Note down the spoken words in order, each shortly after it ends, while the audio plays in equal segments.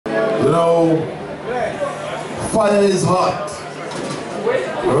know, fire is hot,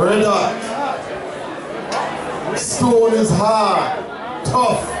 red hot, stone is hard,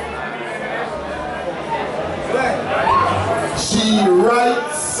 tough. She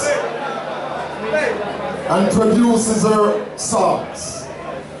writes and produces her songs,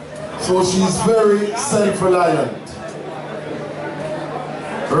 so she's very self-reliant.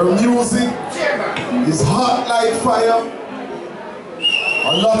 Her music is hot like fire,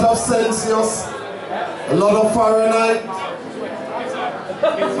 a lot of Celsius, a lot of Fahrenheit,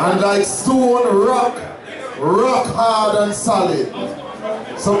 and like stone, rock hard and solid.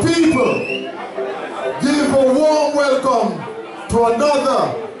 So people, give a warm welcome to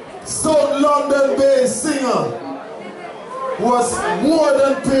another South London-based singer who has more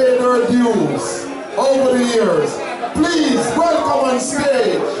than paid her dues over the years. Please welcome on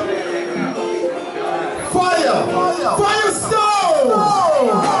stage, Phiya, Firestone!